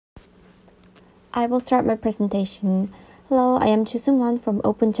I will start my presentation. Hello, I am Seunghwan from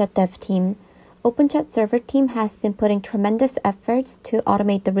OpenChat dev team. OpenChat server team has been putting tremendous efforts to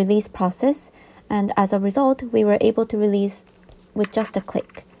automate the release process, and as a result, we were able to release with just a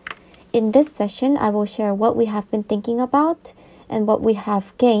click. In this session, I will share what we have been thinking about and what we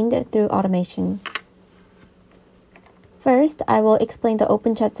have gained through automation. First, I will explain the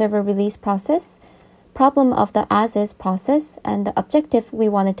OpenChat server release process, problem of the as-is process, and the objective we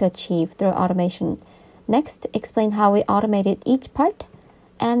wanted to achieve through automation. Next, explain how we automated each part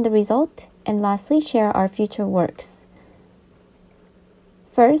and the result, and lastly, share our future works.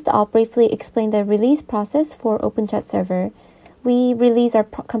 First, I'll briefly explain the release process for OpenChat server. We release our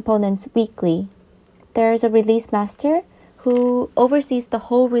components weekly. There is a release master who oversees the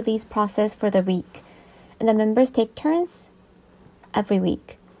whole release process for the week, and the members take turns every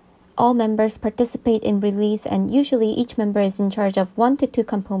week. All members participate in release, and usually each member is in charge of 1 to 2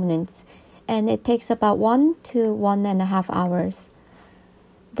 components, and it takes about 1 to 1.5 hours.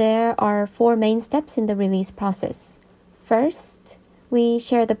 There are 4 main steps in the release process. First, we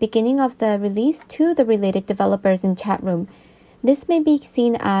share the beginning of the release to the related developers in chat room. This may be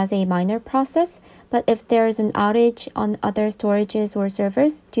seen as a minor process, but if there is an outage on other storages or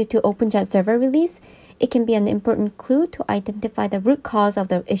servers due to OpenChat server release, it can be an important clue to identify the root cause of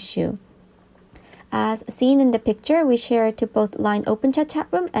the issue. As seen in the picture, we share it to both Line OpenChat chat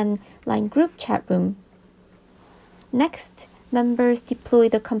room and Line Group chat room. Next, members deploy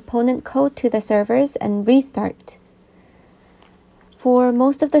the component code to the servers and restart. For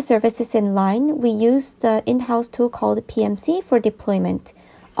most of the services in Line, we use the in-house tool called PMC for deployment.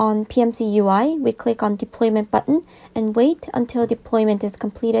 On PMC UI, we click on Deployment button and wait until deployment is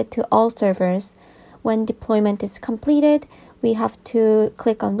completed to all servers. When deployment is completed, we have to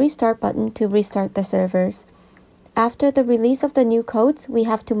click on Restart button to restart the servers. After the release of the new codes, we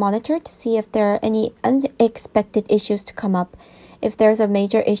have to monitor to see if there are any unexpected issues to come up. If there's a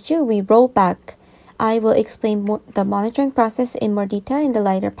major issue, we roll back. I will explain the monitoring process in more detail in the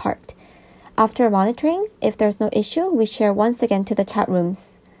later part. After monitoring, if there's no issue, we share once again to the chat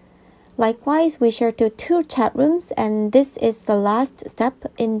rooms. Likewise, we share to 2 chat rooms, and this is the last step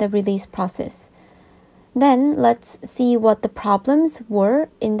in the release process. Then, let's see what the problems were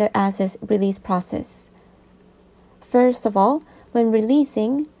in the as-is release process. First of all, when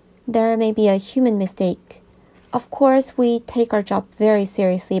releasing, there may be a human mistake. Of course, we take our job very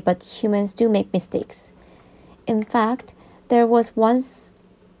seriously, but humans do make mistakes. In fact, there was once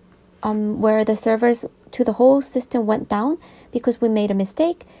where the servers to the whole system went down because we made a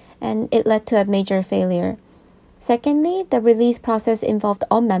mistake, and it led to a major failure. Secondly, the release process involved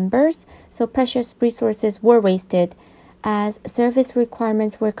all members, so precious resources were wasted. As service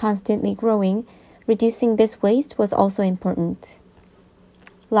requirements were constantly growing, reducing this waste was also important.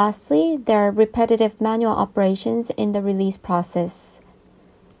 Lastly, there are repetitive manual operations in the release process.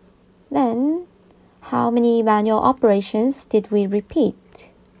 Then, how many manual operations did we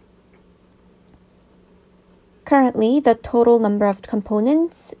repeat? Currently, the total number of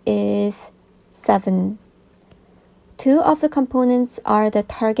components is 7. 2 of the components are the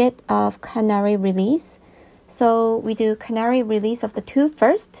target of canary release. So we do canary release of the 2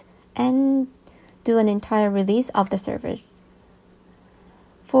 first and do an entire release of the servers.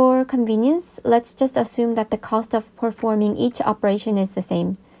 For convenience, let's just assume that the cost of performing each operation is the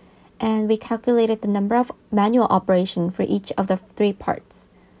same, and we calculated the number of manual operations for each of the 3 parts.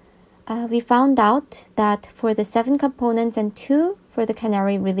 We found out that for the 7 components and 2 for the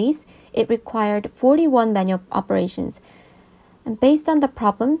canary release, it required 41 manual operations. And based on the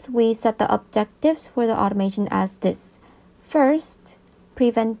problems, we set the objectives for the automation as this. First,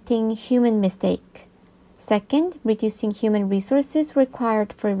 preventing human mistake. Second, reducing human resources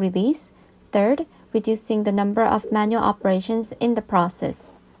required for release. Third, reducing the number of manual operations in the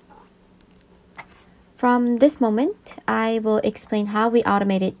process. From this moment, I will explain how we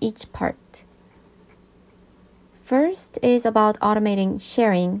automated each part. First is about automating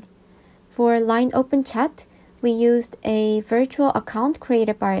sharing. For Line OpenChat, we used a virtual account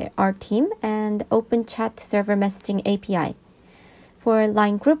created by our team and OpenChat server messaging API. For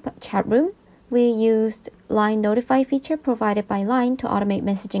Line Group chat room, we used Line Notify feature provided by Line to automate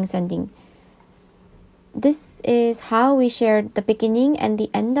messaging sending. This is how we shared the beginning and the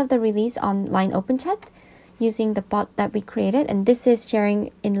end of the release on Line OpenChat using the bot that we created, and this is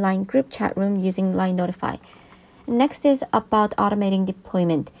sharing in Line Group chat room using Line Notify. Next is about automating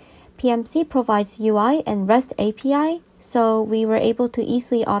deployment. PMC provides UI and REST API, so we were able to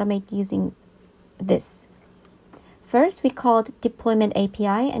easily automate using this. First, we called Deployment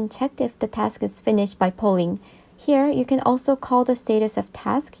API and checked if the task is finished by polling. Here, you can also call the status of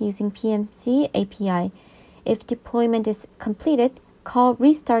task using PMC API. If deployment is completed, call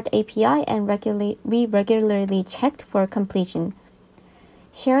restart API and regularly checked for completion.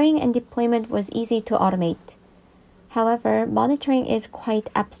 Sharing and deployment was easy to automate. However, monitoring is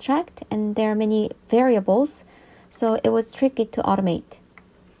quite abstract and there are many variables, so it was tricky to automate.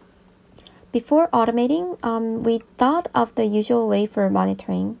 Before automating, we thought of the usual way for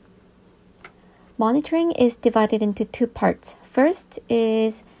monitoring. Monitoring is divided into two parts. First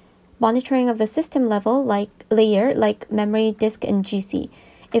is monitoring of the system level layer like memory, disk, and GC.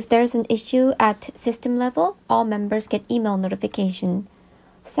 If there's an issue at system level, all members get email notification.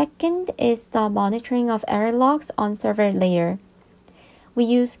 Second is the monitoring of error logs on server layer. We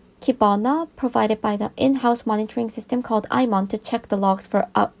use Kibana provided by the in-house monitoring system called iMON to check the logs for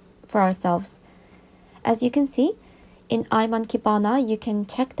ourselves. As you can see, in iMON Kibana, you can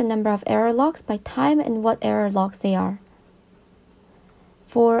check the number of error logs by time and what error logs they are.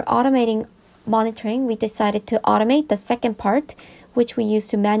 For automating monitoring, we decided to automate the second part, which we use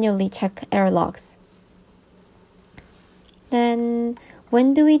to manually check error logs. Then,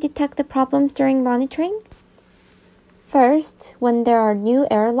 when do we detect the problems during monitoring? First, when there are new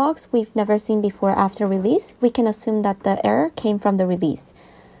error logs we've never seen before after release, we can assume that the error came from the release.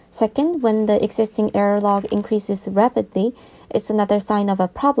 Second, when the existing error log increases rapidly, it's another sign of a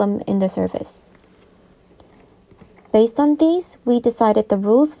problem in the service. Based on these, we decided the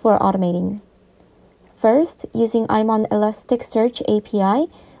rules for automating. First, using iMON ElasticSearch API,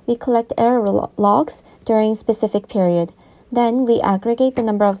 we collect error logs during specific period. Then we aggregate the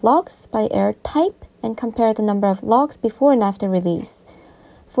number of logs by error type and compare the number of logs before and after release.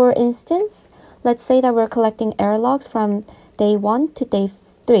 For instance, let's say that we're collecting error logs from day 1 to day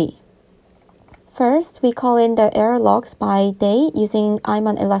 3. First, we call in the error logs by day using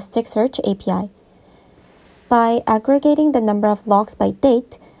iMON ElasticSearch API. By aggregating the number of logs by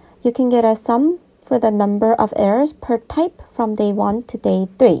date, you can get a sum for the number of errors per type from day 1 to day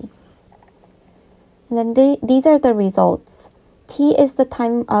 3. And then these are the results. T is the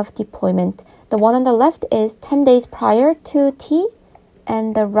time of deployment. The one on the left is 10 days prior to T,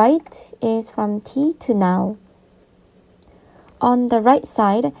 and the right is from T to now. On the right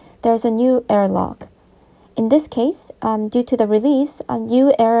side, there's a new error log. In this case, due to the release, a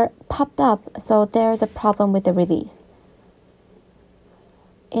new error popped up, so there's a problem with the release.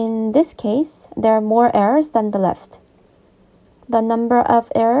 In this case, there are more errors than the left. The number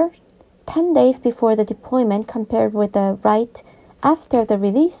of errors 10 days before the deployment compared with the right after the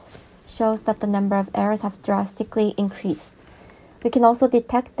release shows that the number of errors have drastically increased. We can also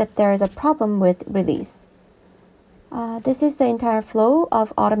detect that there is a problem with release. This is the entire flow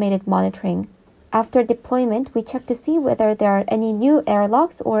of automated monitoring. After deployment, we check to see whether there are any new error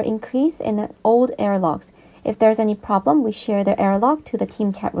logs or increase in old error logs. If there's any problem, we share the error log to the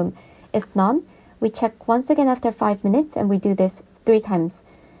team chat room. If none, we check once again after 5 minutes, and we do this 3 times.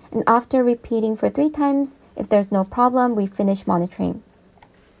 And after repeating for 3 times, if there's no problem, we finish monitoring.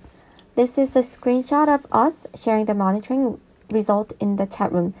 This is a screenshot of us sharing the monitoring result in the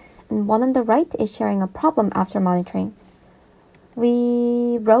chat room. And one on the right is sharing a problem after monitoring.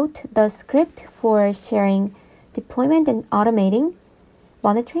 We wrote the script for sharing deployment and automating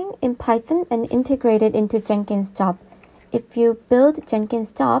monitoring in Python and integrated into Jenkins job. If you build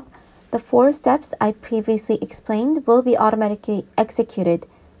Jenkins job, the 4 steps I previously explained will be automatically executed.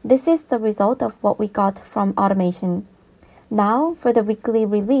 This is the result of what we got from automation. Now, for the weekly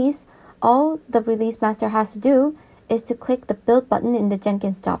release, all the release master has to do is to click the build button in the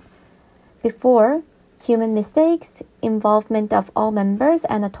Jenkins job. Before, human mistakes, involvement of all members,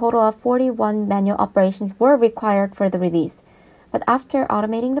 and a total of 41 manual operations were required for the release. But after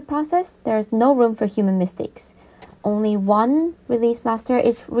automating the process, there is no room for human mistakes. Only 1 release master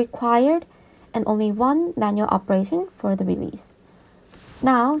is required and only 1 manual operation for the release.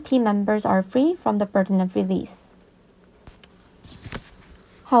 Now, team members are free from the burden of release.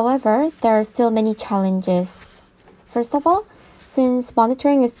 However, there are still many challenges. First of all, since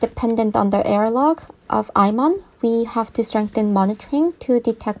monitoring is dependent on the error log of iMON, we have to strengthen monitoring to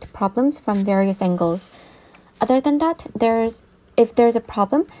detect problems from various angles. Other than that, if there's a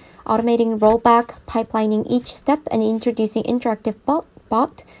problem, automating rollback, pipelining each step, and introducing interactive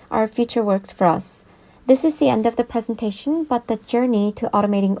bot are future works for us. This is the end of the presentation, but the journey to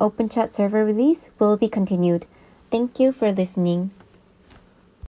automating OpenChat server release will be continued. Thank you for listening.